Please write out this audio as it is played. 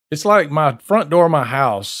It's like my front door of my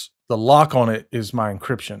house, the lock on it is my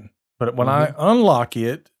encryption. But when I unlock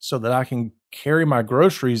it so that I can carry my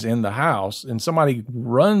groceries in the house and somebody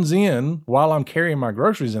runs in while I'm carrying my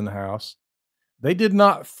groceries in the house, they did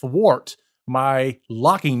not thwart my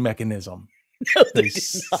locking mechanism. No, they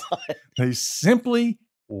did not. They simply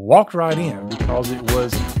walked right in because it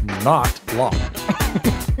was not locked.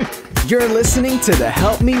 You're listening to the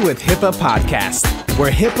Help Me with HIPAA podcast,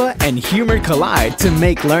 where HIPAA and humor collide to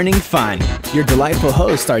make learning fun. Your delightful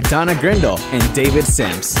hosts are Donna Grindle and David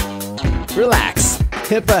Sims. Relax,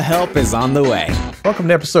 HIPAA help is on the way. Welcome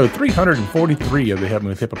to episode 343 of the Help Me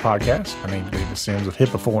with HIPAA podcast. My name is David Sims of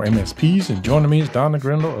HIPAA for MSPs, and joining me is Donna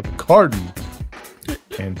Grindle of Carden.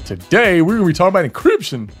 And today we're going to be talking about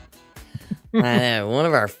encryption. I know, one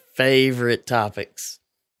of our favorite topics,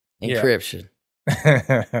 encryption.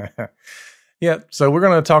 Yeah, so we're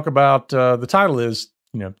going to talk about, the title is,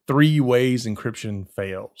 3 ways encryption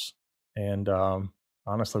fails. And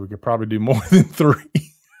honestly, we could probably do more than 3.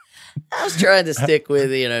 I was trying to stick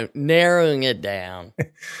with, narrowing it down.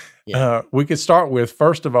 Yeah. We could start with,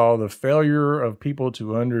 first of all, the failure of people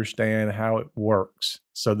to understand how it works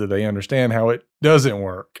so that they understand how it doesn't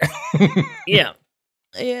work. Yeah,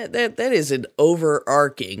 that is an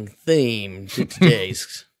overarching theme to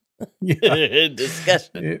today's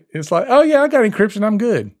discussion. It's like, oh yeah, I got encryption, I'm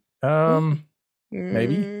good.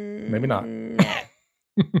 Maybe not.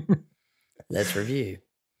 Let's review.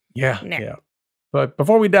 Yeah. But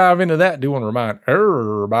before we dive into that, I do want to remind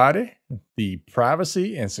everybody the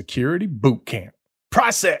Privacy and Security Boot Camp.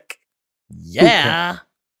 PriSec. Yeah.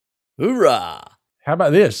 Hoorah. How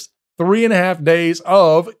about this? 3.5 days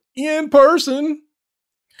of in-person.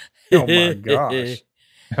 Oh my gosh.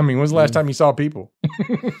 I mean, when's the last time you saw people?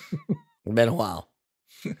 It's been a while.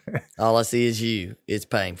 All I see is you. It's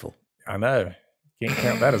painful. I know. Can't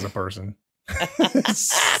count that as a person.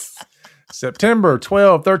 September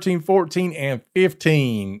 12, 13, 14, and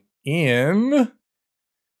 15 in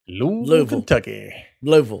Louisville, Kentucky.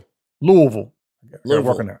 Louisville.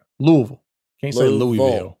 Working out. Louisville. Can't say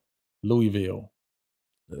Louisville. Louisville.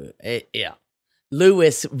 Yeah.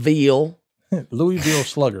 Louisville. Louisville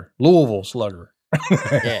Slugger. Louisville Slugger.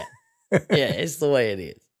 Yeah. Yeah, it's the way it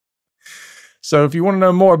is. So if you want to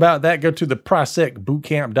know more about that, go to the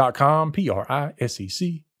PrisecBootcamp.com,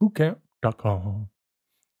 PRISEC bootcamp.com.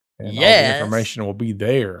 And all the information will be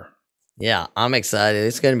there. Yeah, I'm excited.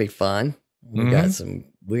 It's going to be fun. We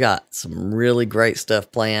got some really great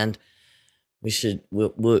stuff planned. We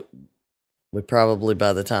probably,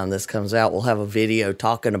 by the time this comes out, we'll have a video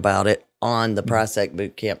talking about it on the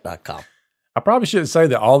PrisecBootcamp.com. I probably shouldn't say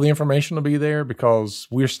that all the information will be there because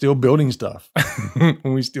we're still building stuff.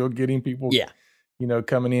 We're still getting people,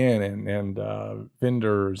 coming in and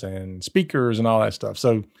vendors and speakers and all that stuff.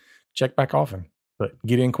 So check back often, but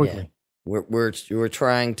get in quickly. Yeah. We're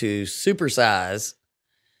trying to supersize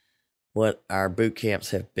what our boot camps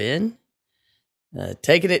have been,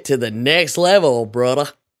 taking it to the next level, brother.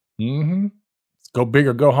 Mm-hmm. Let's go big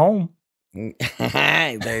or go home.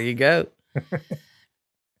 There you go.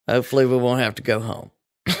 Hopefully we won't have to go home.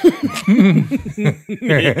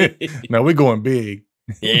 No, we're going big.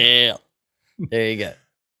 Yeah. There you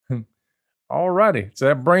go. All righty. So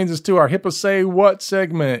that brings us to our HIPAA Say What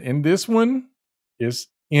segment. And this one is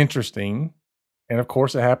interesting. And of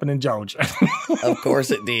course, it happened in Georgia. Of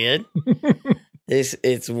course it did.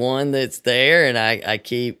 It's one that's there, and I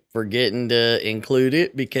keep forgetting to include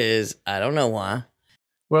it because I don't know why.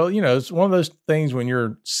 Well, it's one of those things when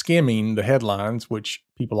you're skimming the headlines, which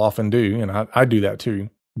people often do, and I do that too,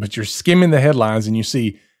 but you're skimming the headlines and you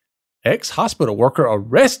see ex-hospital worker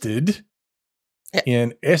arrested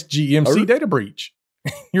in SGMC data breach.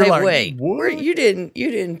 You're like, wait, what? You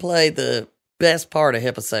didn't play the best part of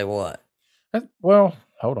HIPAA Say What? Well,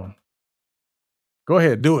 hold on. Go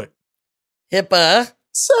ahead, do it. HIPAA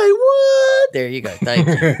Say what? There you go. Thank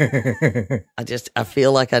you. I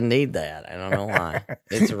feel like I need that. I don't know why.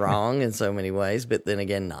 It's wrong in so many ways, but then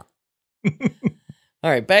again, not.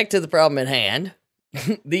 All right, back to the problem at hand.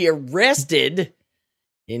 The arrested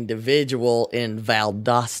individual in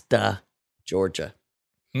Valdosta, Georgia.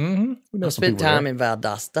 Mm-hmm. I spent time in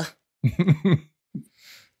Valdosta.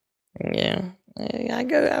 Yeah,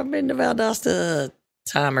 I've been to Valdosta a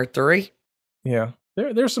time or 3. Yeah.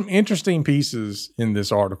 There's some interesting pieces in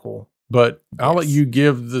this article, but I'll let you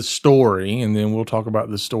give the story, and then we'll talk about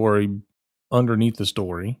the story underneath the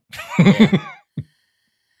story.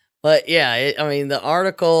 But the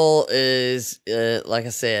article is, like I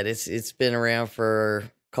said, it's been around for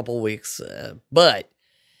a couple weeks, but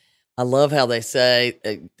I love how they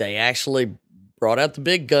say they actually brought out the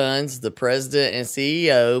big guns. The president and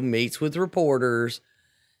CEO meets with reporters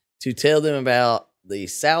to tell them about the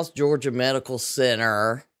South Georgia Medical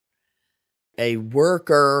Center. A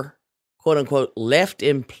worker, quote unquote, left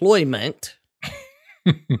employment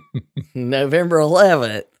November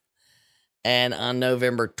 11th. And on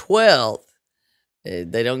November 12th,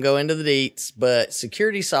 they don't go into the deets, but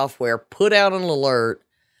security software put out an alert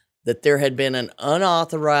that there had been an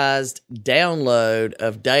unauthorized download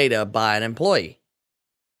of data by an employee.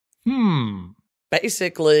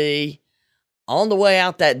 Basically, on the way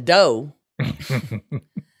out that door,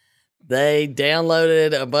 they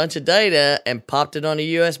downloaded a bunch of data and popped it on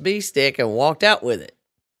a USB stick and walked out with it.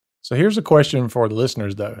 So here's a question for the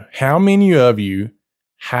listeners, though. How many of you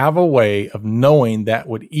have a way of knowing that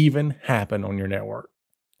would even happen on your network?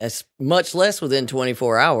 It's much less within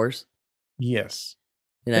 24 hours. Yes.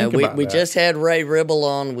 You know, we just had Ray Ribble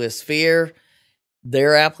on with Sphere.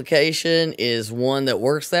 Their application is one that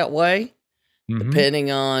works that way,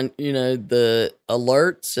 depending on, you know, the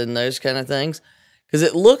alerts and those kind of things. Because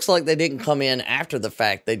it looks like they didn't come in after the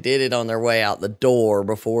fact. They did it on their way out the door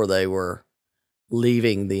before they were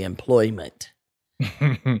leaving the employment.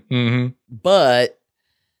 But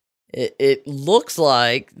it looks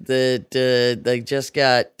like that they just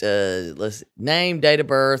got name, date of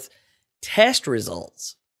birth, test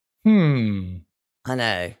results. I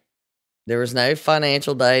know. There was no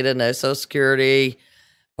financial data, no Social Security,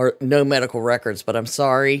 or no medical records, but I'm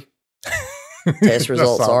sorry. Test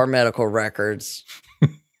results are medical records.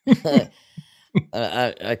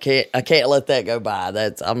 I can't let that go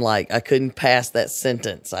by. I'm like, I couldn't pass that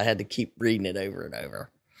sentence. I had to keep reading it over and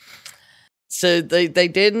over. So they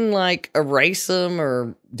didn't like erase them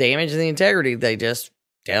or damage the integrity. They just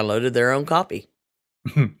downloaded their own copy.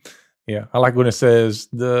 Yeah, I like when it says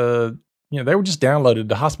they were just downloaded.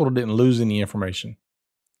 The hospital didn't lose any information.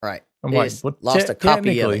 Right. I'm like, well, lost a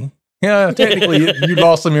copy of it. Yeah, technically you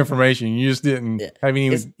lost some information. You just didn't have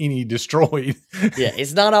any destroyed. Yeah,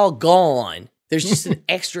 it's not all gone. There's just an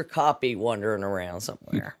extra copy wandering around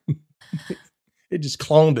somewhere. It just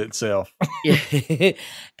cloned itself. Yeah.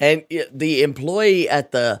 And the employee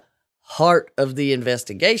at the heart of the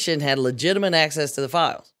investigation had legitimate access to the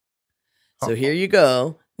files. So here you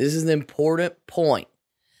go. This is an important point.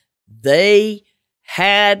 They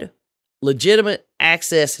had legitimate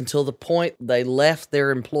access until the point they left their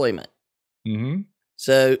employment.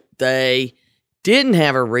 So they didn't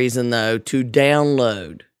have a reason, though, to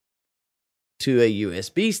download to a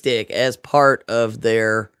USB stick as part of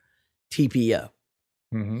their TPO.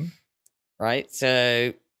 Right?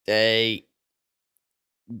 So they're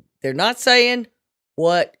not saying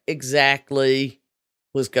what exactly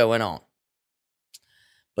was going on.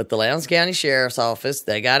 But the Lowndes County Sheriff's Office,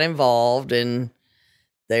 they got involved and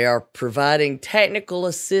they are providing technical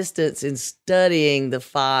assistance in studying the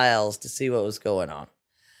files to see what was going on.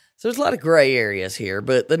 So there's a lot of gray areas here,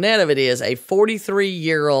 but the net of it is a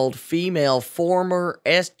 43-year-old female former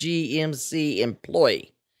SGMC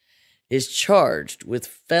employee is charged with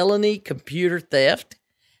felony computer theft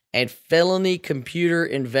and felony computer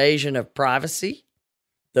invasion of privacy.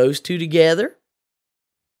 Those two together.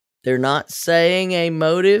 They're not saying a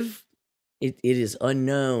motive. It is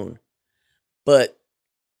unknown. But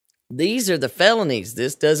these are the felonies.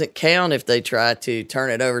 This doesn't count if they try to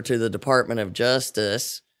turn it over to the Department of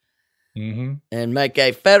Justice and make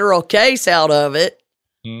a federal case out of it.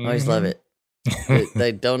 I always love it.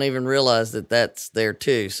 They don't even realize that that's there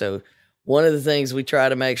too. So one of the things we try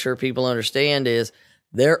to make sure people understand is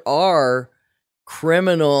there are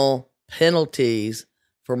criminal penalties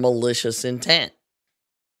for malicious intent.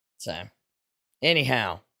 So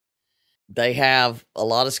anyhow, they have a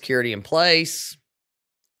lot of security in place.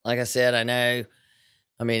 Like I said, I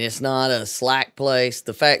mean, it's not a slack place.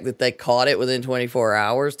 The fact that they caught it within 24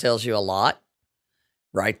 hours tells you a lot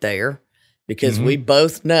right there, because we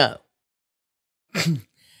both know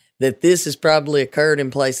that this has probably occurred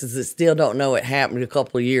in places that still don't know it happened a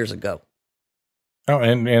couple of years ago. Oh,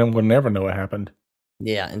 and we'll never know it happened.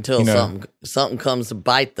 Yeah, until something comes to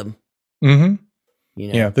bite them. You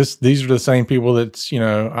know? Yeah, these are the same people that's,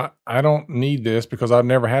 I don't need this because I've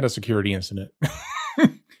never had a security incident.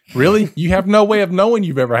 Really? You have no way of knowing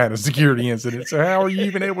you've ever had a security incident. So how are you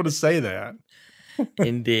even able to say that?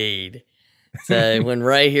 Indeed. So when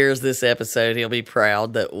Ray hears this episode, he'll be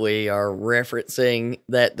proud that we are referencing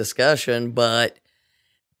that discussion. But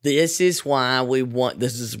this is why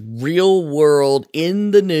this is real world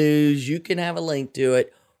in the news. You can have a link to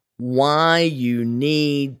it. Why you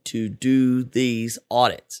need to do these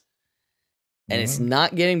audits. And it's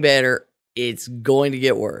not getting better. It's going to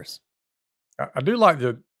get worse. I do like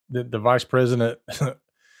the vice president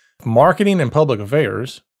marketing and public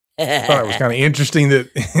affairs. I thought it was kind of interesting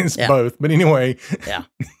that it's both. But anyway,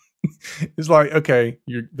 It's like, okay,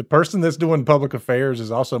 you're the person that's doing public affairs is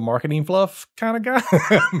also marketing fluff kind of guy.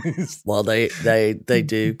 Well, they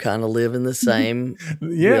do kind of live in the same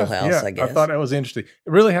wheelhouse, I guess. I thought that was interesting.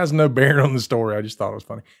 It really has no bearing on the story. I just thought it was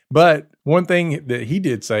funny. But one thing that he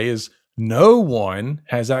did say is no one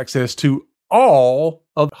has access to all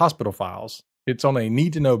of the hospital files. It's on a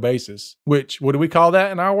need to know basis, which, what do we call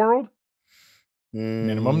that in our world?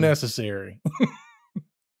 Minimum necessary.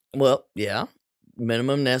 Well, yeah.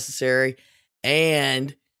 Minimum necessary.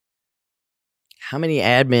 And how many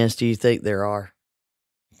admins do you think there are?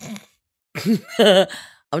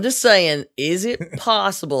 I'm just saying, is it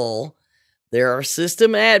possible there are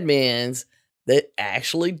system admins that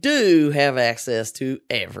actually do have access to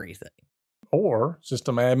everything? Or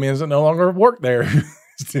system admins that no longer work there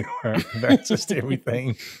still have access to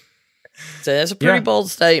everything. So that's a pretty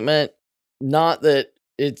bold statement. Not that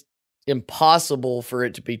it's impossible for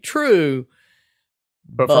it to be true.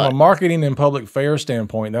 But from a marketing and public affairs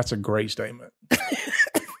standpoint, that's a great statement.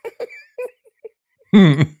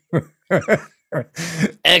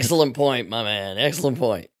 Excellent point, my man. Excellent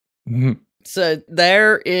point. Mm-hmm. So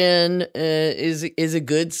therein is a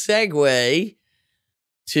good segue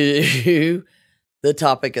to the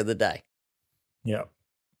topic of the day. Yeah.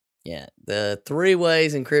 Yeah. The 3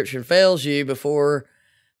 ways encryption fails you before,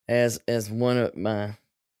 as one of my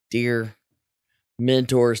dear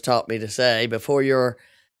mentors taught me to say, before your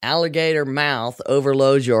alligator mouth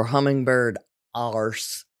overloads your hummingbird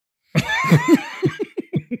arse.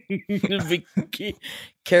 Be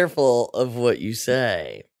careful of what you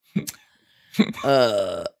say.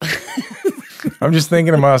 I'm just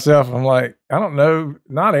thinking to myself, I'm like, I don't know.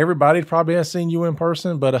 Not everybody probably has seen you in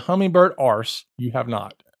person, but a hummingbird arse, you have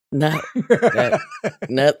not. No,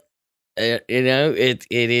 it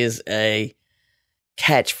is a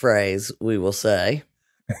catchphrase, we will say.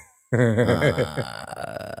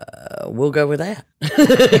 We'll go with that.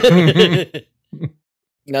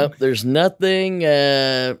 Nope, there's nothing.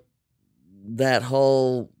 That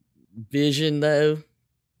whole vision, though,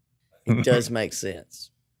 it does make sense.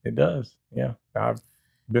 It does. Yeah. I've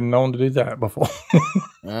been known to do that before.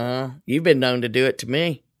 You've been known to do it to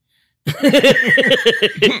me.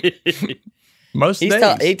 Most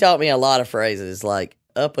days. He taught me a lot of phrases like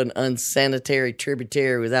up an unsanitary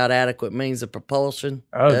tributary without adequate means of propulsion.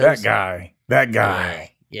 Oh, that guy. Yeah, that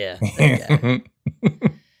guy.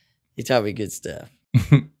 He taught me good stuff.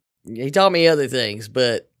 He taught me other things,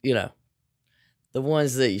 but, the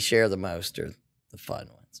ones that you share the most are the fun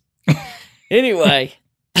ones. Anyway,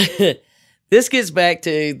 this gets back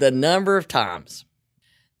to the number of times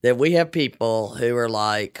that we have people who are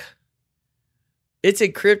like, it's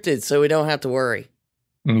encrypted, so we don't have to worry.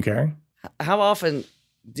 Okay. How often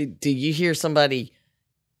do you hear somebody,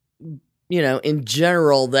 in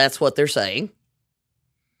general, that's what they're saying?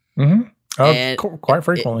 Mm-hmm. Quite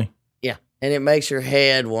frequently. And it makes your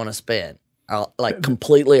head want to spin, like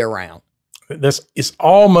completely around. It's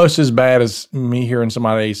almost as bad as me hearing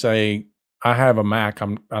somebody say, I have a Mac. I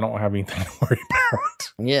don't have anything to worry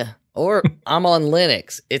about. Yeah. Or I'm on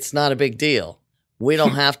Linux. It's not a big deal. We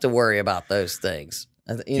don't have to worry about those things.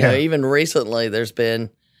 Even recently, there's been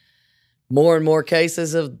more and more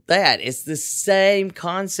cases of that. It's the same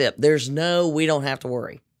concept. We don't have to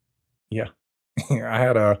worry. Yeah. I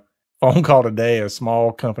had a phone call today. A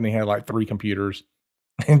small company had like 3 computers.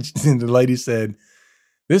 And the lady said,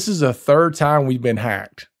 this is the 3rd time we've been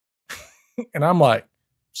hacked. And I'm like,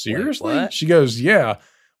 seriously? Wait, she goes, yeah,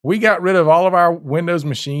 we got rid of all of our Windows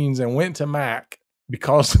machines and went to Mac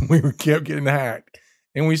because we kept getting hacked.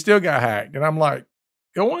 And we still got hacked. And I'm like,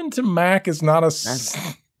 going to Mac is not a...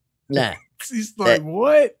 Nah. She's like,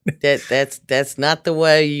 what? That's not the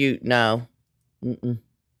way no. Mm-mm.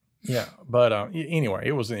 Yeah, but anyway,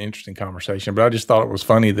 it was an interesting conversation. But I just thought it was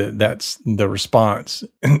funny that that's the response.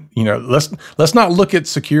 Let's not look at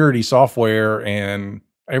security software and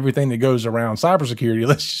everything that goes around cybersecurity.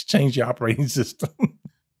 Let's just change the operating system.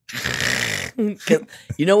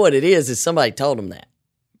 You know what it is somebody told them that.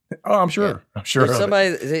 Oh, I'm sure. Yeah. I'm sure.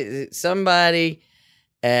 Somebody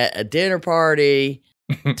at a dinner party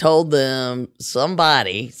told them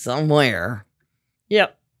somebody somewhere.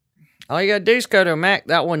 Yep. All you got to do is go to a Mac.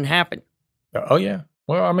 That wouldn't happen. Oh, yeah.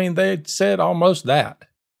 Well, I mean, they said almost that.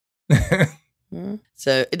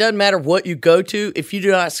 So it doesn't matter what you go to. If you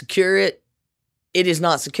do not secure it, it is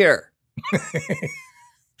not secure.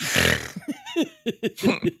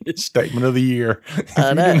 Statement of the year. If you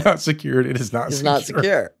do not secure it, it is not secure. It's not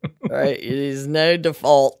secure. Right? It is no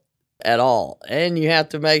default at all. And you have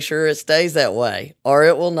to make sure it stays that way or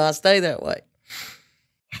it will not stay that way.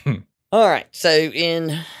 All right. So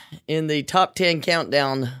in the top 10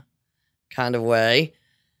 countdown kind of way,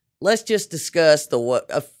 let's just discuss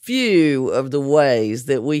a few of the ways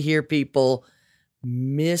that we hear people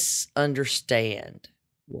misunderstand,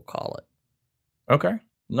 we'll call it. Okay.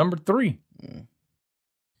 Number 3.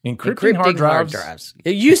 Encrypting hard drives.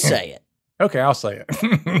 You say it. Okay, I'll say it.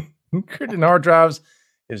 Encrypting hard drives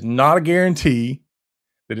is not a guarantee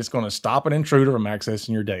that it's going to stop an intruder from accessing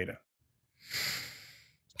your data.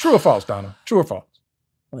 True or false, Donna? True or false?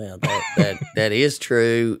 Well, that is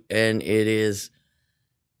true, and it is,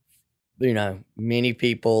 many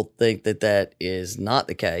people think that is not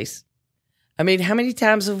the case. I mean, how many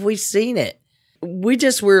times have we seen it? We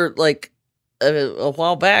just were like a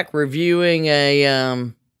while back reviewing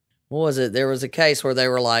what was it? There was a case where they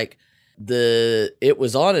were like, it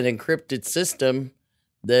was on an encrypted system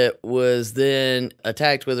that was then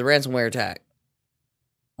attacked with a ransomware attack.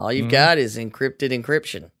 All you've got is encrypted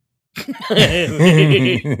encryption.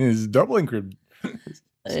 It's double encrypted.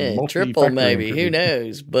 Triple maybe. Encrypted. Who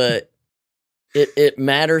knows? But it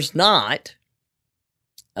matters not.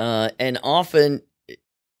 And often,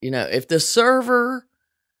 if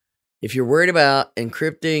you're worried about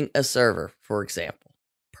encrypting a server, for example,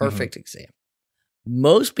 perfect example,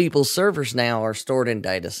 most people's servers now are stored in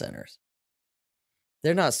data centers.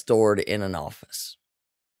 They're not stored in an office.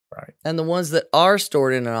 Right. And the ones that are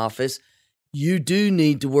stored in an office, you do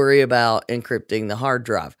need to worry about encrypting the hard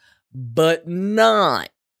drive, but not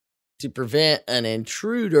to prevent an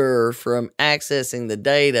intruder from accessing the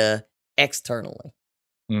data externally.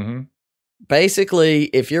 Mm-hmm. Basically,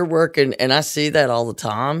 if you're working, and I see that all the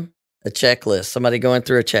time, a checklist, somebody going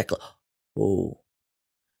through a checklist. Ooh,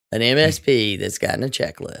 an MSP that's gotten a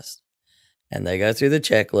checklist. And they go through the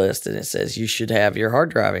checklist and it says, you should have your hard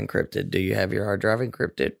drive encrypted. Do you have your hard drive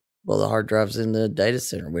encrypted? Well, the hard drive's in the data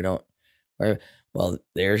center. We don't. Well,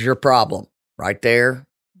 there's your problem right there.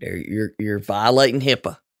 You're violating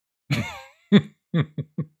HIPAA.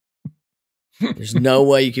 There's no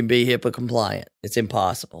way you can be HIPAA compliant. It's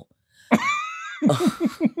impossible.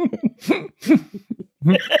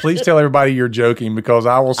 Please tell everybody you're joking because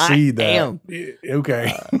I will see that. Am.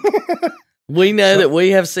 Okay. We know that we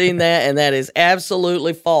have seen that, and that is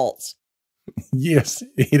absolutely false. Yes,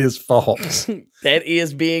 it is false. That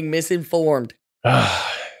is being misinformed.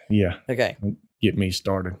 Yeah. Okay. Get me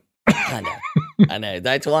started. I know.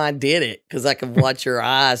 That's why I did it, because I could watch your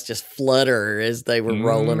eyes just flutter as they were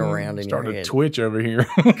rolling around in your head. Started to twitch over here.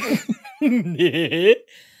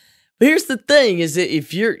 But here's the thing is that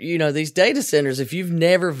if you're, these data centers, if you've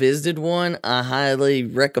never visited one, I highly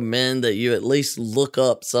recommend that you at least look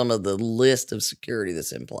up some of the list of security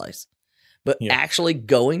that's in place. But actually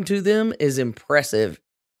going to them is impressive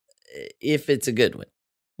if it's a good one.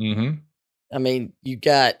 Mm-hmm. I mean, you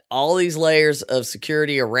got all these layers of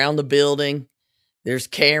security around the building. There's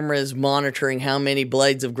cameras monitoring how many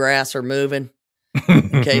blades of grass are moving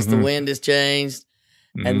in case the wind has changed.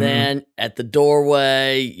 And then at the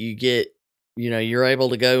doorway, you get, you're able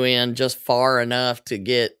to go in just far enough to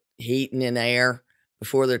get heating and air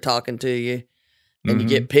before they're talking to you. And you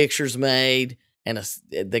get pictures made and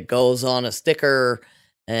that goes on a sticker.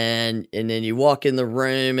 And then you walk in the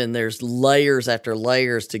room and there's layers after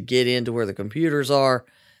layers to get into where the computers are.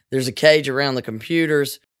 There's a cage around the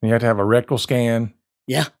computers. You have to have a rectal scan.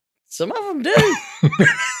 Yeah, some of them do. I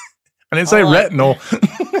didn't say retinal.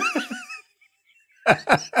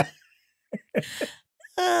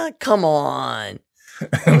 Come on.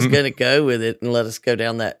 I was going to go with it and let us go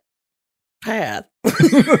down that path.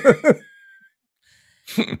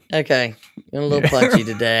 Okay. I'm a little punchy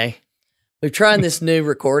today. We're trying this new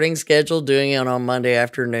recording schedule. Doing it on Monday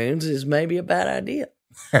afternoons is maybe a bad idea.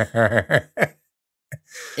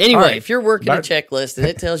 Anyway, right. If you're working a checklist and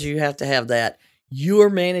it tells you have to have that, you're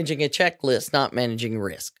managing a checklist, not managing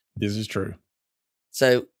risk. This is true.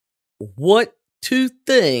 So what 2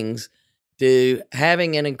 things do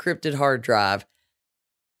having an encrypted hard drive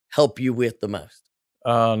help you with the most?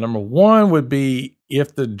 Number 1 would be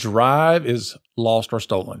if the drive is lost or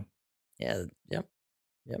stolen. Yeah. Yep.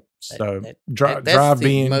 So that's drive the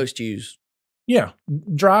being most used. Yeah.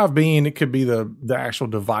 Drive being, it could be the actual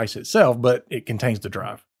device itself, but it contains the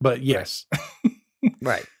drive. But yes.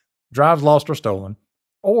 Right. Drive's lost or stolen.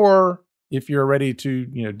 Or if you're ready to,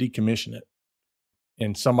 decommission it.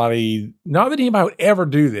 And somebody, not that anybody would ever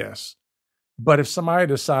do this, but if somebody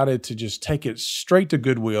decided to just take it straight to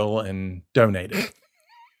Goodwill and donate it,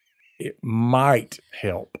 it might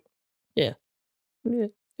help. Yeah.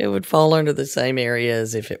 It would fall under the same area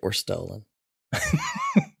as if it were stolen.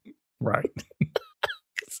 Right.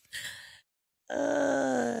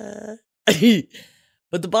 But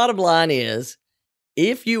the bottom line is,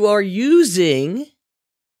 if you are using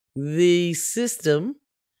the system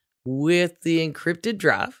with the encrypted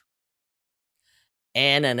drive,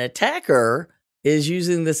 and an attacker is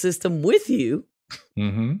using the system with you,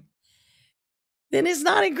 then it's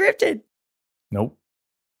not encrypted. Nope.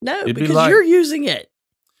 No, because you're using it.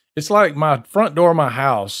 It's like my front door of my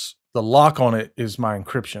house, the lock on it is my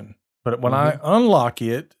encryption. But when I unlock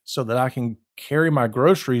it so that I can carry my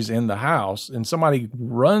groceries in the house and somebody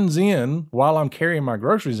runs in while I'm carrying my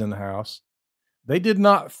groceries in the house, they did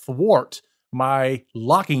not thwart my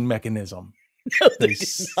locking mechanism. No, they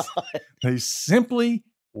did not. They simply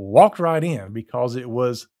walked right in because it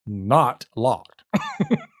was not locked.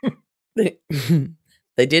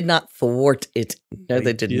 They did not thwart it. No,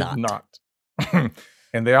 they did not.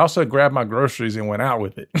 And they also grabbed my groceries and went out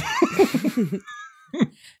with it.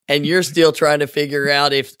 And you're still trying to figure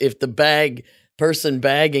out if the person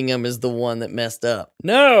bagging them is the one that messed up.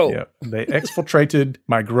 No. Yeah, they exfiltrated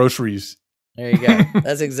my groceries. There you go.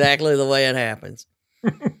 That's exactly the way it happens.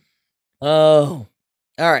 Oh,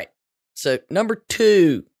 all right. So number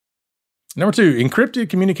two, encrypted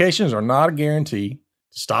communications are not a guarantee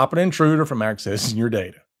to stop an intruder from accessing your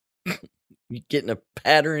data. You getting a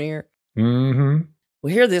pattern here? Mm-hmm.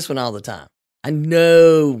 We hear this one all the time. I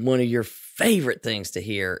know one of your favorite things to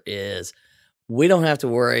hear is we don't have to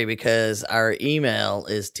worry because our email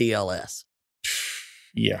is TLS.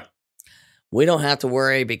 Yeah. We don't have to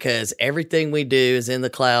worry because everything we do is in the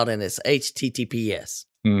cloud and it's HTTPS.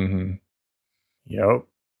 Mm-hmm. Yep.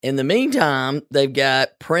 In the meantime, they've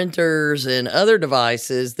got printers and other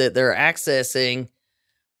devices that they're accessing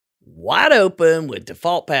wide open with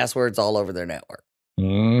default passwords all over their network.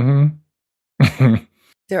 Mm-hmm.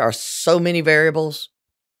 There are so many variables,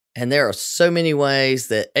 and there are so many ways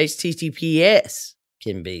that HTTPS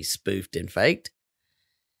can be spoofed and faked.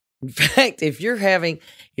 In fact, if you're having,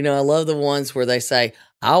 I love the ones where they say,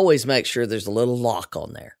 I always make sure there's a little lock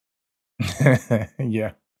on there.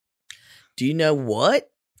 Yeah. Do you know what?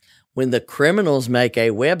 When the criminals make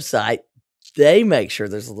a website, they make sure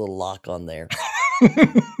there's a little lock on there.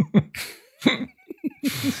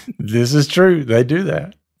 This is true. They do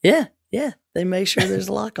that. Yeah. They make sure there's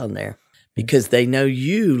a lock on there because they know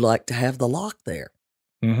you like to have the lock there.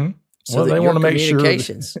 Mm-hmm. So they want to make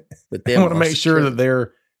sure that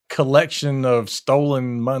their collection of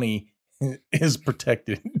stolen money is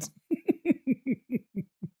protected.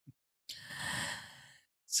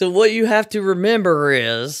 So what you have to remember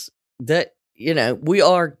is that, we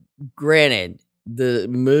are granted the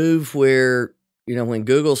move where, when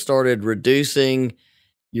Google started reducing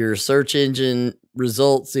your search engine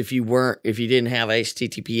results if you didn't have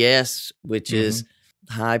HTTPS, which is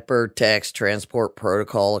Hypertext Transport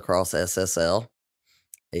Protocol across SSL.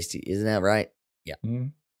 Isn't that right? Yeah.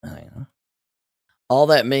 Mm-hmm. All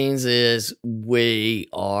that means is we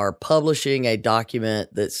are publishing a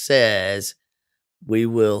document that says we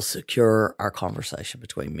will secure our conversation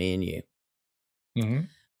between me and you. Mm-hmm.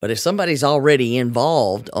 But if somebody's already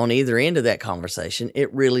involved on either end of that conversation,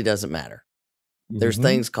 it really doesn't matter. There's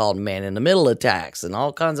things called man-in-the-middle attacks and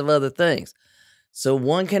all kinds of other things. So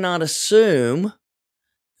one cannot assume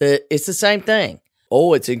that it's the same thing.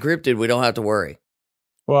 Oh, it's encrypted. We don't have to worry.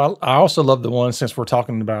 Well, I also love the one, since we're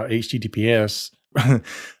talking about HTTPS,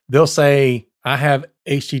 they'll say, I have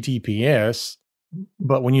HTTPS,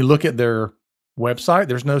 but when you look at their website,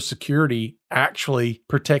 there's no security actually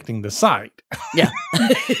protecting the site. Yeah.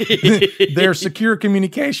 There's secure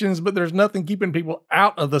communications, but there's nothing keeping people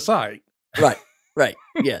out of the site. Right.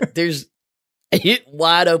 Yeah. There's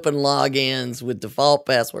wide open logins with default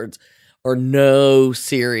passwords or no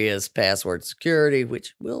serious password security,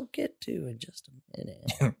 which we'll get to in just a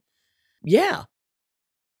minute. Yeah.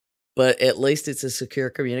 But at least it's a secure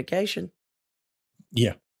communication.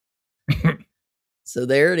 Yeah. So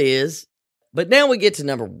there it is. But now we get to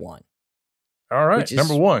number one. All right.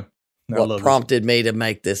 Number one. What prompted me to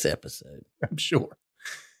make this episode. I'm sure.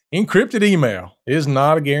 Encrypted email is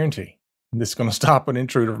not a guarantee. This is going to stop an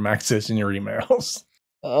intruder from accessing your emails.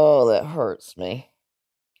 Oh, that hurts me.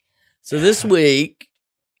 So this week,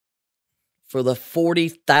 for the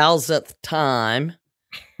 40,000th time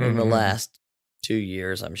in the last 2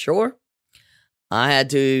 years, I'm sure, I had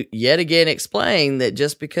to yet again explain that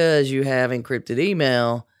just because you have encrypted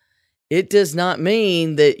email, it does not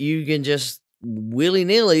mean that you can just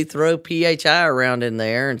willy-nilly throw PHI around in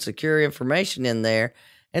there and secure information in there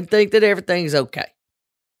and think that everything's okay.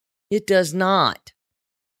 It does not.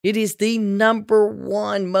 It is the number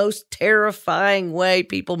one most terrifying way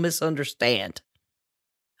people misunderstand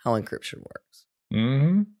how encryption works.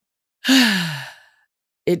 Mm-hmm.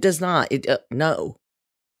 It does not. No.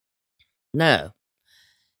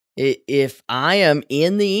 If I am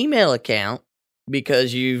in the email account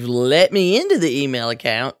because you've let me into the email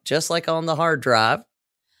account, just like on the hard drive,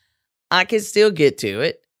 I can still get to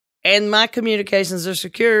it, and my communications are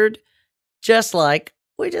secured, just like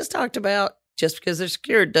we just talked about. Just because they're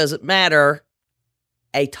secured doesn't matter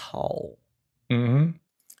at all. Mm-hmm.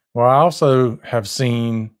 Well, I also have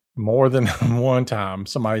seen more than one time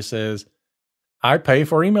somebody says, I pay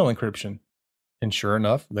for email encryption. And sure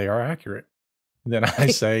enough, they are accurate. Then I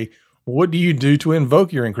say, what do you do to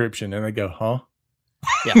invoke your encryption? And they go, huh?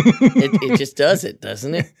 Yeah, it just does it,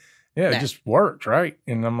 doesn't it? Yeah, it just works, right?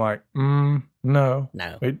 And I'm like, no,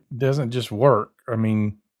 it doesn't just work. I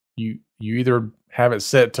mean, you either have it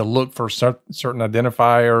set to look for certain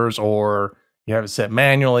identifiers, or you have it set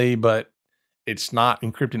manually, but it's not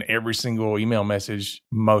encrypting every single email message,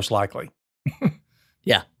 most likely.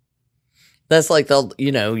 Yeah. That's like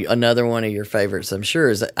another one of your favorites, I'm sure,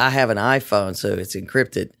 is I have an iPhone, so it's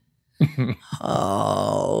encrypted.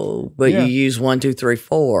 But you use 1, 2, 3,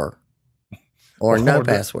 4 or no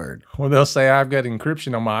password. Well, they'll say I've got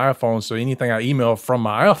encryption on my iPhone, so anything I email from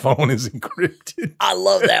my iPhone is encrypted. I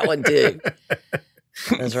love that one too.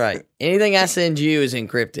 That's right. Anything I send you is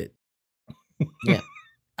encrypted. Yeah.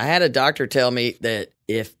 I had a doctor tell me that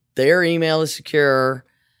if their email is secure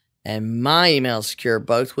and my email is secure,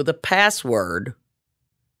 both with a password,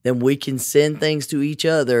 then we can send things to each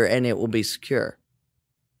other and it will be secure.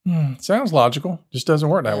 Sounds logical. Just doesn't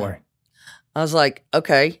work that way. I was like,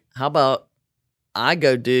 okay, how about I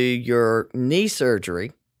go do your knee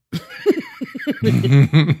surgery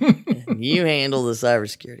and you handle the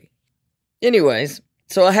cybersecurity. Anyways,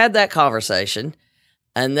 so I had that conversation,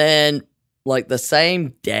 and then like the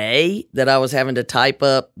same day that I was having to type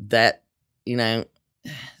up that,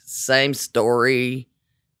 same story,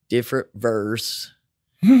 different verse.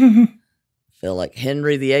 Feel like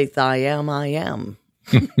Henry VIII, I am.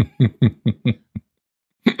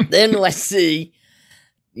 Then let's see,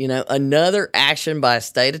 another action by a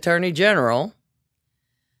state attorney general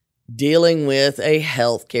dealing with a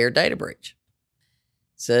healthcare data breach.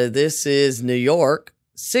 So this is New York,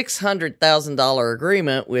 $600,000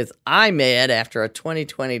 agreement with iMed after a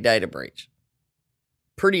 2020 data breach.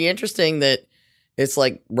 Pretty interesting that it's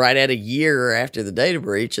like right at a year after the data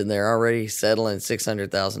breach and they're already settling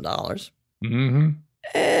 $600,000. Mm-hmm.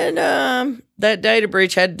 And that data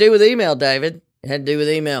breach had to do with email, David. It had to do with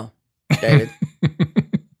email, David.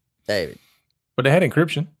 David. But they had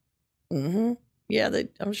encryption. Mm-hmm. Yeah,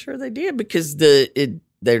 I'm sure they did, because they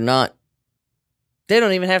don't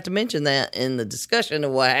even have to mention that in the discussion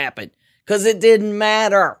of what happened, because it didn't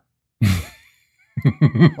matter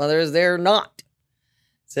whether it's there or not.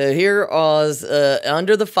 So here was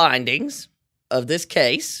under the findings of this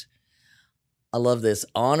case. I love this,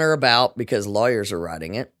 on or about, because lawyers are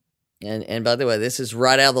writing it. And by the way, this is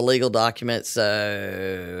right out of the legal document,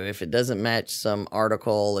 so if it doesn't match some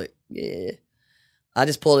article, I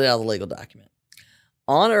just pulled it out of the legal document.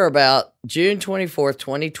 On or about June 24th,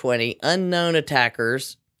 2020, unknown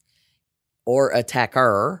attackers or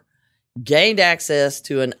attacker gained access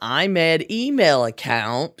to an iMed email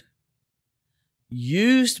account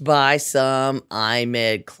used by some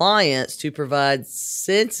iMed clients to provide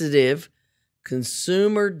sensitive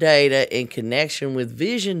consumer data in connection with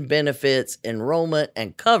vision benefits, enrollment,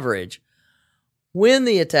 and coverage when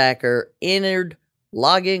the attacker entered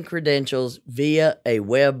login credentials via a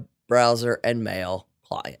web browser and mail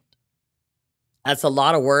client. That's a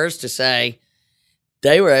lot of words to say.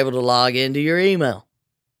 They were able to log into your email.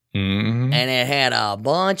 Mm-hmm. And it had a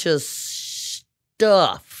bunch of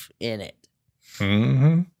stuff in it.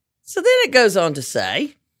 Mm-hmm. So then it goes on to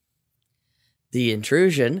say, the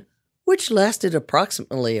intrusion, which lasted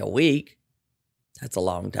approximately a week. That's a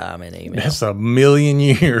long time in email. That's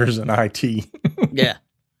 1,000,000 years in IT. Yeah.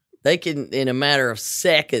 They can, in a matter of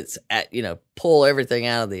seconds, pull everything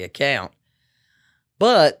out of the account.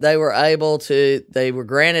 But they were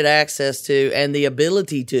granted access to and the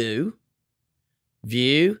ability to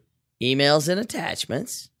view emails and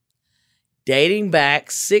attachments dating back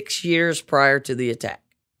 6 years prior to the attack.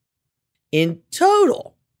 In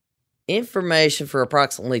total, information for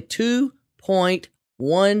approximately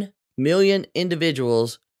 2.1 million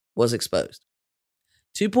individuals was exposed.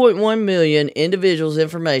 2.1 million individuals'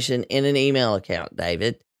 information in an email account,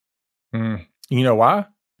 David. You know why?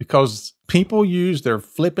 Because people use their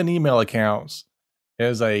flipping email accounts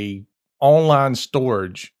as a online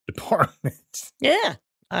storage department. Yeah,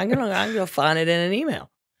 I'm gonna find it in an email.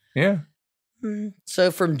 Yeah. So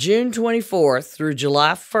from June 24th through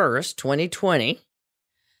July 1st, 2020,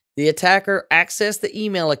 the attacker accessed the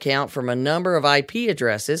email account from a number of IP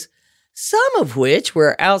addresses, some of which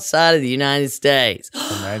were outside of the United States.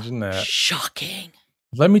 Imagine that. Shocking.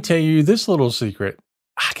 Let me tell you this little secret.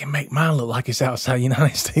 I can make mine look like it's outside the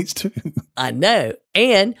United States too. I know.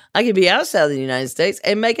 And I can be outside the United States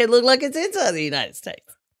and make it look like it's inside the United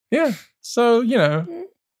States. Yeah. So,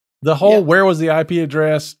 the whole where was the IP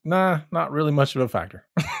address? Nah, not really much of a factor.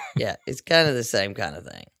 Yeah, it's kind of the same kind of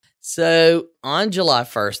thing. So on July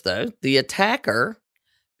 1st, though, the attacker,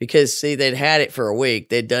 because, see, they'd had it for a week.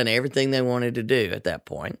 They'd done everything they wanted to do at that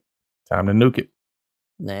point. Time to nuke it.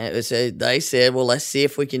 Now, they said, well, let's see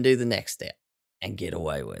if we can do the next step and get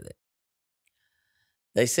away with it.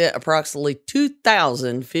 They sent approximately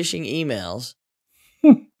 2,000 phishing emails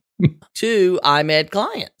to IMED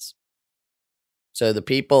clients. So the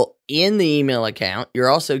people in the email account, you're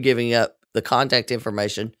also giving up the contact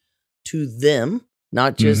information to them,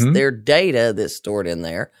 not just their data that's stored in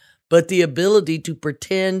there, but the ability to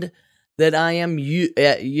pretend that I am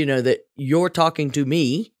that you're talking to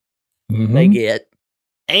me. They get,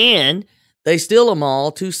 and they steal them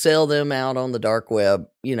all to sell them out on the dark web.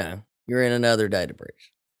 You're in another data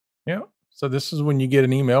breach. Yeah. So this is when you get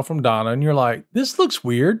an email from Donna and you're like, this looks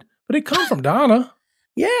weird, but it comes from Donna.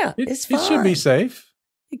 Yeah, it's fine. It should be safe.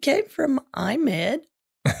 It came from IMED.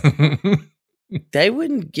 They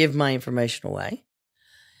wouldn't give my information away.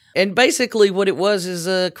 And basically what it was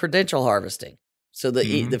is credential harvesting. So the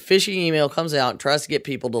phishing email comes out and tries to get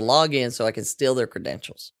people to log in so I can steal their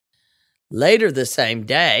credentials. Later the same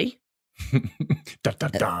day, da, da,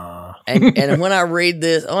 da. and when I read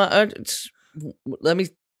this, let me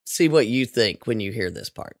see what you think when you hear this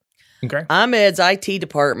part. Okay. IMED's IT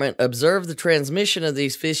department observed the transmission of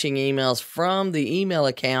these phishing emails from the email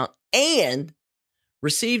account and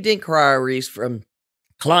received inquiries from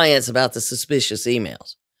clients about the suspicious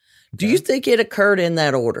emails. Do you think it occurred in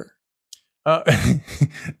that order?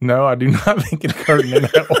 No, I do not think it occurred in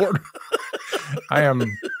that order. I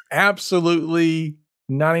am absolutely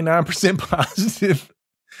 99% positive.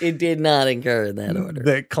 It did not occur in that order.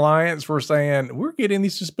 That clients were saying, we're getting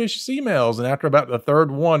these suspicious emails. And after about the third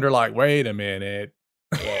one, they're like, wait a minute.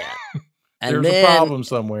 Yeah. There's a problem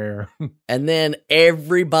somewhere. And then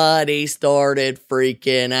everybody started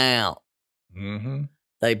freaking out. Mm-hmm.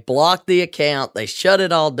 They block the account. They shut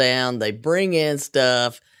it all down. They bring in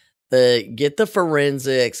stuff. They get the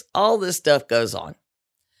forensics. All this stuff goes on.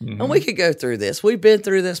 Mm-hmm. And we could go through this. We've been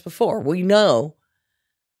through this before. We know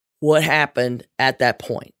what happened at that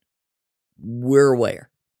point. We're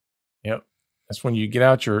aware. Yep. That's when you get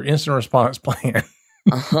out your instant response plan.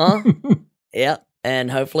 Yep.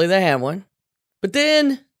 And hopefully they have one. But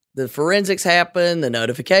then the forensics happen, the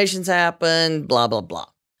notifications happen, blah, blah, blah.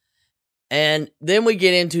 And then we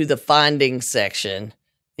get into the findings section.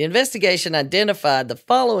 The investigation identified the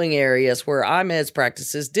following areas where IMED's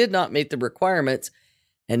practices did not meet the requirements.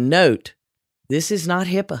 And note, this is not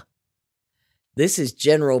HIPAA. This is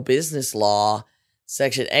General Business Law,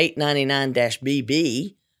 Section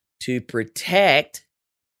 899-BB, to protect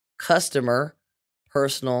customer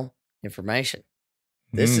personal information.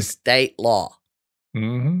 This is state law.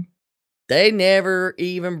 Mm-hmm. They never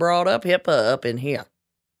even brought up HIPAA up in here.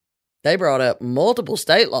 They brought up multiple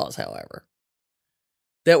state laws, however,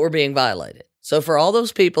 that were being violated. So for all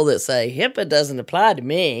those people that say HIPAA doesn't apply to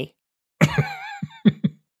me,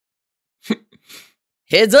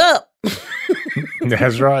 heads up.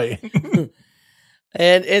 That's right.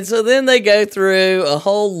 And so then they go through a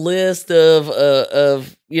whole list of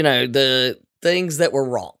the things that were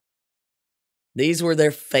wrong. These were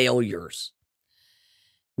their failures.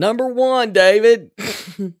 Number one, David.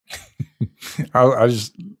 I was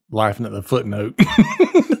just laughing at the footnote.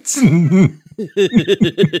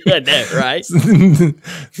 I know, right?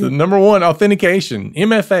 So number one, authentication.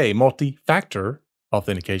 MFA, multi-factor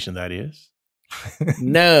authentication, that is.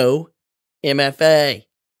 No MFA.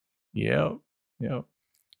 Yep.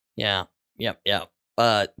 Yeah.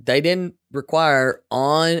 They didn't require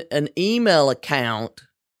on an email account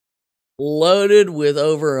loaded with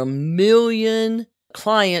over 1 million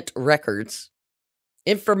client records,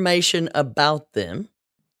 information about them.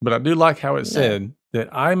 But I do like how it said that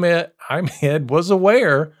IMED was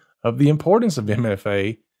aware of the importance of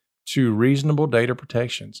MFA to reasonable data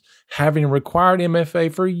protections, having required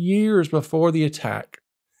MFA for years before the attack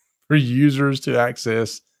for users to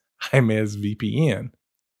access IMED's VPN.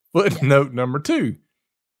 Footnote number 2,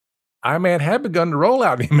 IMED had begun to roll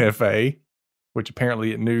out MFA, which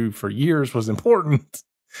apparently it knew for years was important,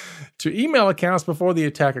 to email accounts before the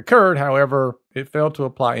attack occurred. However, it failed to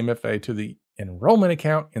apply MFA to the enrollment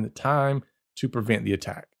account in the time to prevent the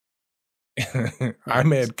attack.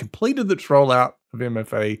 IMED completed the rollout of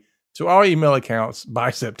MFA to all email accounts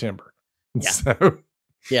by September. Yeah. So,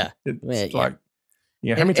 it's like,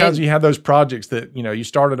 how many times have you had those projects that, you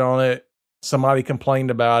started on it, somebody complained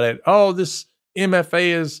about it. Oh, this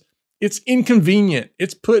MFA is, it's inconvenient.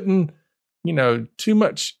 It's putting, too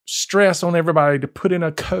much stress on everybody to put in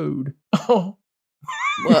a code. Oh.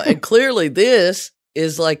 Well, and clearly this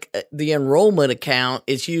is like the enrollment account.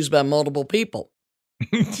 It's used by multiple people.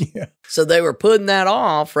 Yeah. So they were putting that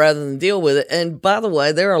off rather than deal with it. And by the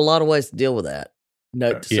way, there are a lot of ways to deal with that.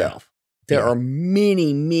 Note to self. There are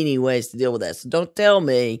many, many ways to deal with that. So don't tell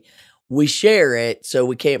me we share it so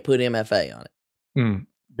we can't put MFA on it.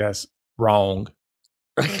 That's wrong.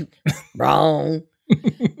 Wrong.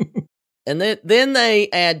 And then they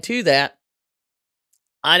add to that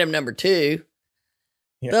item number 2,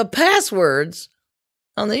 the passwords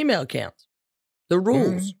on the email accounts, the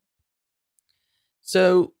rules.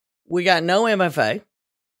 So we got no MFA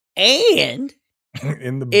and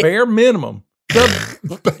in the bare minimum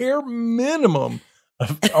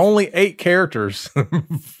of only 8 characters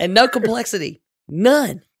and no complexity,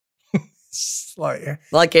 none. It's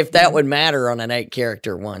like if that would matter on an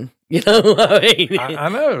 8-character one, I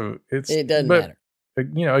know it doesn't matter.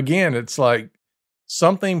 Again, it's like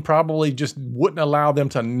something probably just wouldn't allow them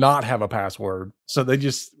to not have a password. So they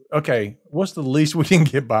just, okay, what's the least we can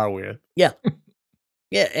get by with? Yeah.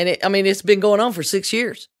 Yeah. And it's been going on for 6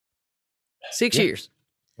 years. 6 years.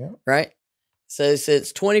 Yeah. Right. So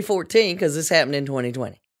since 2014, because this happened in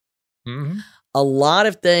 2020, a lot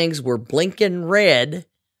of things were blinking red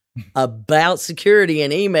about security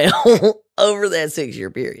and email over that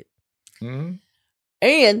 6-year period.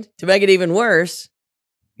 And to make it even worse,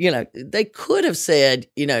 they could have said,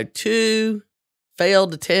 2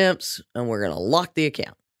 failed attempts and we're going to lock the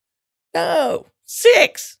account. No,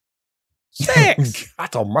 6.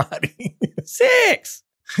 God almighty. 6.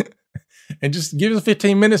 And just give us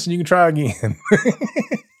 15 minutes and you can try again.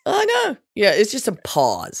 I know. Yeah, it's just a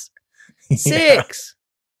pause. 6.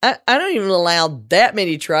 I don't even allow that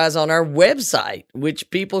many tries on our website, which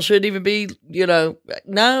people shouldn't even be,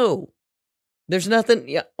 no. There's nothing.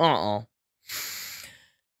 Yeah,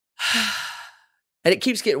 And it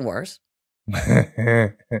keeps getting worse.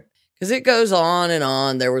 Because it goes on and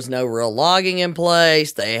on. There was no real logging in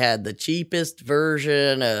place. They had the cheapest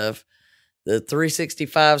version of the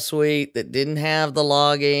 365 suite that didn't have the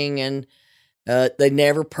logging, and they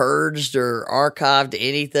never purged or archived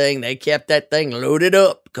anything. They kept that thing loaded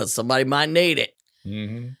up because somebody might need it.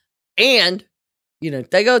 And,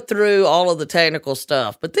 they go through all of the technical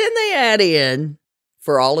stuff, but then they add in,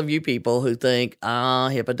 for all of you people who think,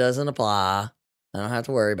 HIPAA doesn't apply, I don't have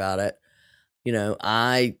to worry about it.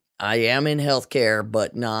 I am in healthcare,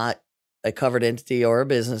 but not a covered entity or a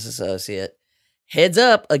business associate. Heads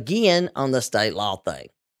up again on the state law thing.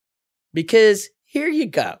 Because here you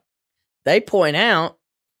go. They point out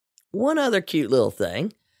one other cute little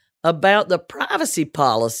thing about the privacy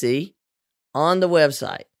policy on the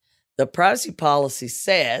website. The privacy policy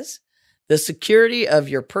says the security of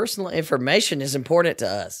your personal information is important to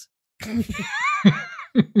us.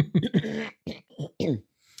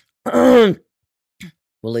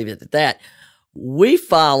 We'll leave it at that. We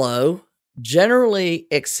follow generally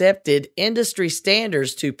accepted industry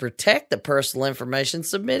standards to protect the personal information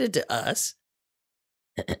submitted to us.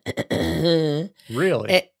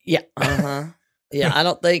 Really? Yeah. Yeah, I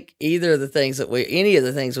don't think any of the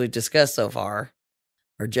things we've discussed so far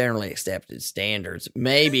are generally accepted standards.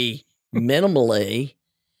 Maybe minimally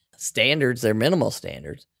standards, they're minimal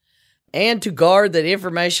standards. And to guard that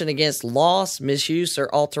information against loss, misuse,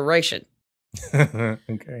 or alteration.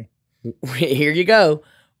 Okay. Here you go.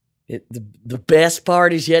 The best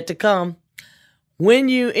part is yet to come. When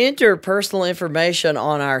you enter personal information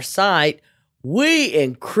on our site, we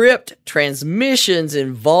encrypt transmissions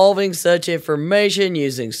involving such information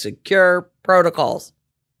using secure protocols.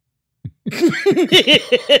 No,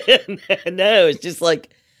 it's just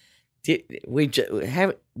like we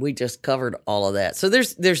just covered all of that. So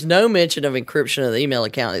there's no mention of encryption of the email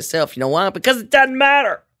account itself. You know why? Because it doesn't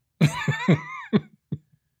matter.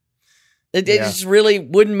 It just really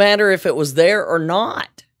wouldn't matter if it was there or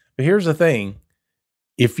not. But here's the thing.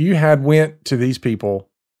 If you had went to these people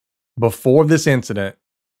before this incident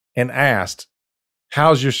and asked,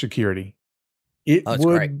 how's your security?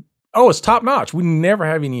 Great. Oh, it's top notch. We never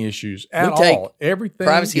have any issues at all. Everything.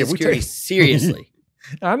 Privacy and security seriously.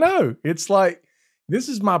 I know. It's like, this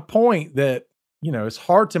is my point that, it's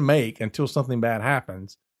hard to make until something bad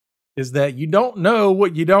happens, is that you don't know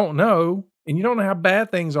what you don't know. And you don't know how bad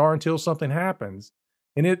things are until something happens.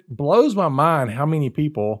 And it blows my mind how many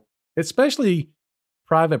people, especially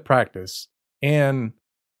private practice. And,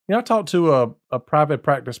 I talked to a private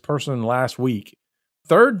practice person last week,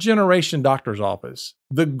 3rd generation doctor's office.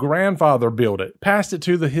 The grandfather built it, passed it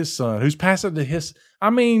to his son, who's passed it to his. I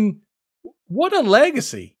mean, what a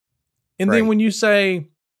legacy. And Right. then when you say,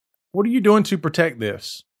 what are you doing to protect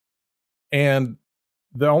this? And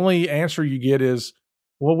the only answer you get is,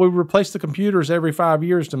 well, we replace the computers every 5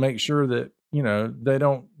 years to make sure that, they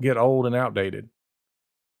don't get old and outdated.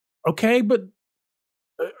 Okay, but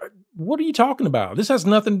what are you talking about? This has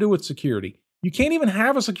nothing to do with security. You can't even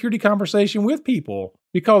have a security conversation with people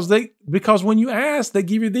because when you ask, they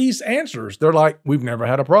give you these answers. They're like, we've never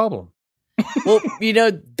had a problem. Well, you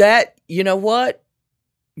know what?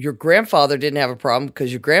 Your grandfather didn't have a problem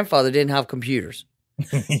because your grandfather didn't have computers.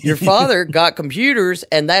 Your father got computers,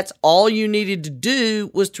 and that's all you needed to do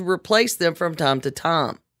was to replace them from time to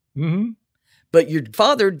time. Mm-hmm. But your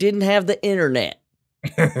father didn't have the internet.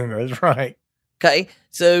 That's right. Okay.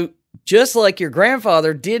 So just like your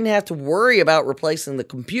grandfather didn't have to worry about replacing the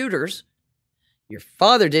computers, your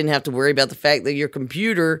father didn't have to worry about the fact that your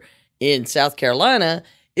computer in South Carolina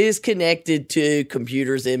is connected to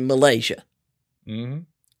computers in Malaysia. Mm-hmm.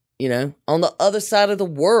 On the other side of the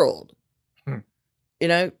world. Hmm.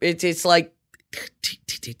 It's like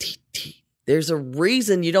there's a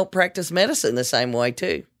reason you don't practice medicine the same way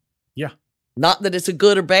too. Yeah. Not that it's a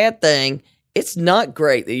good or bad thing. It's not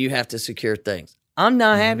great that you have to secure things. I'm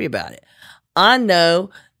not happy about it. I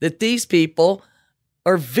know that these people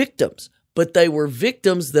are victims, but they were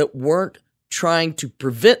victims that weren't trying to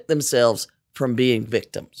prevent themselves from being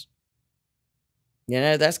victims.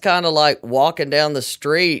 That's kind of like walking down the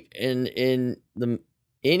street in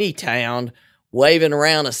any town, waving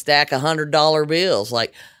around a stack of $100 bills.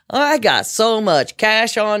 Like, I got so much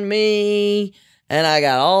cash on me, and I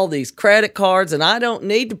got all these credit cards, and I don't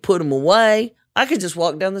need to put them away. I could just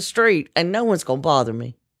walk down the street, and no one's going to bother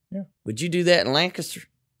me. Yeah. Would you do that in Lancaster?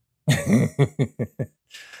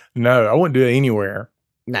 No, I wouldn't do it anywhere.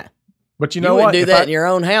 No. But you You know wouldn't what? do that in your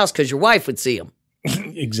own house because your wife would see them.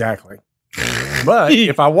 Exactly. But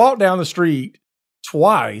if I walk down the street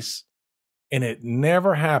twice and it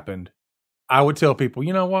never happened, I would tell people,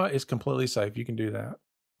 you know what? It's completely safe. You can do that.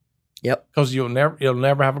 Yep. Because you'll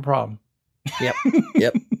never have a problem. Yep.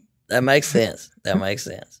 That makes sense.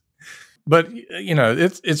 But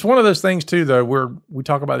it's one of those things too, though, where we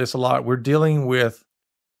talk about this a lot. We're dealing with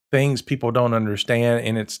things people don't understand,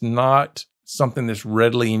 and it's not something that's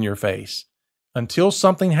readily in your face until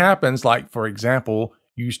something happens. Like, for example,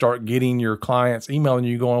 you start getting your clients emailing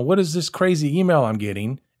you going, what is this crazy email I'm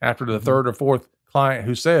getting? After the third or fourth client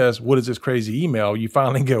who says, what is this crazy email? You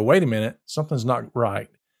finally go, wait a minute, something's not right.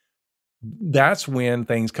 That's when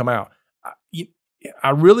things come out. I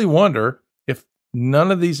really wonder if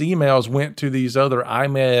none of these emails went to these other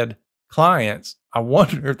IMED clients. I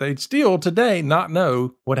wonder if they'd still today not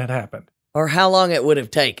know what had happened. Or how long it would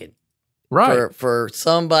have taken. Right. For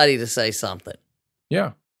somebody to say something.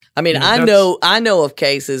 Yeah. I mean, I know of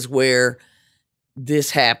cases where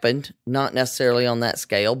this happened, not necessarily on that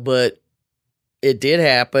scale, but it did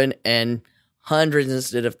happen, and hundreds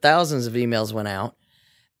instead of thousands of emails went out,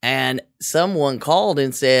 and someone called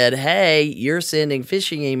and said, hey, you're sending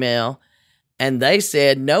phishing email, and they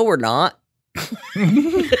said, no, we're not.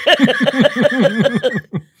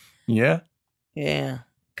 Yeah. Yeah.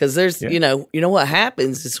 Because there's, you know what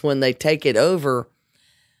happens is when they take it over,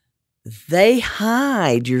 they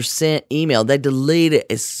hide your sent email. They delete it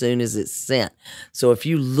as soon as it's sent. So if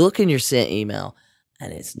you look in your sent email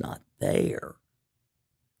and it's not there,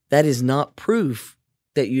 that is not proof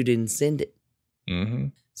that you didn't send it. Mm-hmm.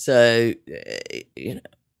 So,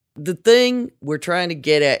 the thing we're trying to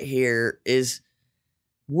get at here is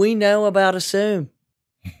we know about assume.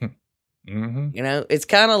 Mm-hmm. It's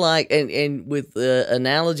kind of like, and with the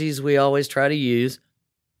analogies we always try to use,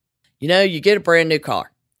 you get a brand new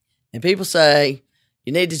car and people say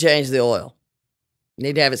you need to change the oil. You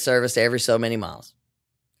need to have it serviced every so many miles.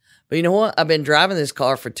 But you know what? I've been driving this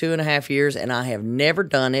car for 2.5 years and I have never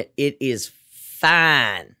done it. It is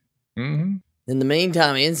fine. Mm-hmm. In the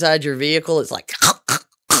meantime, inside your vehicle, it's like,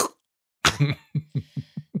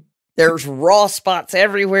 there's raw spots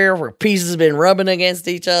everywhere where pieces have been rubbing against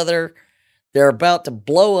each other. They're about to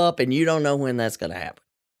blow up, and you don't know when that's going to happen.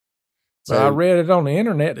 So I read it on the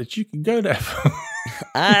internet that you can go that.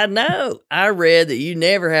 I know. I read that you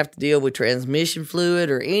never have to deal with transmission fluid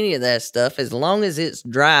or any of that stuff as long as it's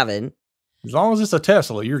driving. As long as it's a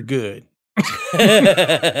Tesla, you're good.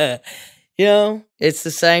 It's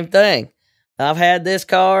the same thing. I've had this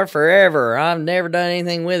car forever. I've never done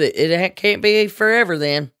anything with it. It can't be forever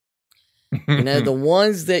then. The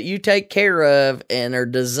ones that you take care of and are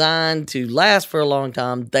designed to last for a long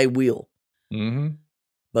time, they will. Mm-hmm.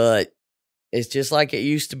 But it's just like it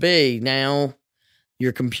used to be. Now,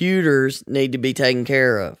 your computers need to be taken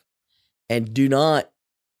care of. And do not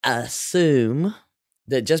assume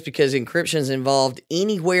that just because encryption is involved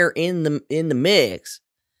anywhere in the mix,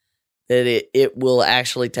 that it will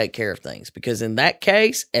actually take care of things. Because in that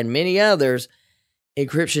case and many others,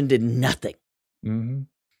 encryption did nothing. Mm-hmm.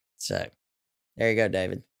 So there you go,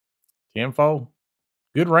 David. Tenfold.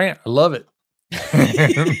 Good rant. I love it.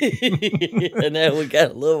 I know we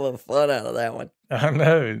got a little bit of fun out of that one. I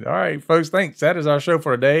know. All right, folks. Thanks. That is our show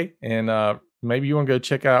for today. And maybe you want to go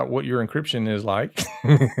check out what your encryption is like.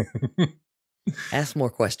 Ask more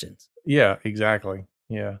questions. Yeah, exactly.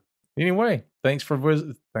 Yeah. Anyway, thanks for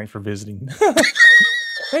visiting.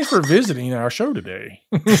 Thanks for visiting our show today.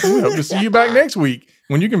 We hope to see you back next week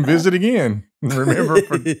when you can visit again. Remember,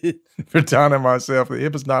 for Don and myself, the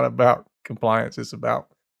HIPAA is not about compliance. It's about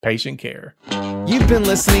patient care. You've been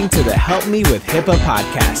listening to the Help Me with HIPAA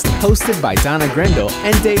podcast, hosted by Donna Grindle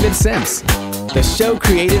and David Sims. The show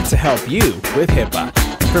created to help you with HIPAA.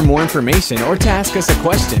 For more information or to ask us a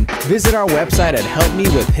question, visit our website at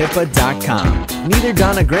helpmewithhipaa.com. Neither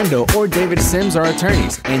Donna Grindle or David Sims are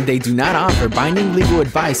attorneys, and they do not offer binding legal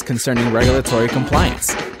advice concerning regulatory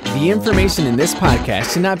compliance. The information in this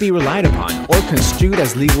podcast should not be relied upon or construed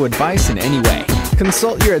as legal advice in any way.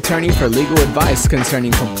 Consult your attorney for legal advice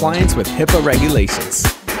concerning compliance with HIPAA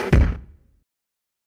regulations.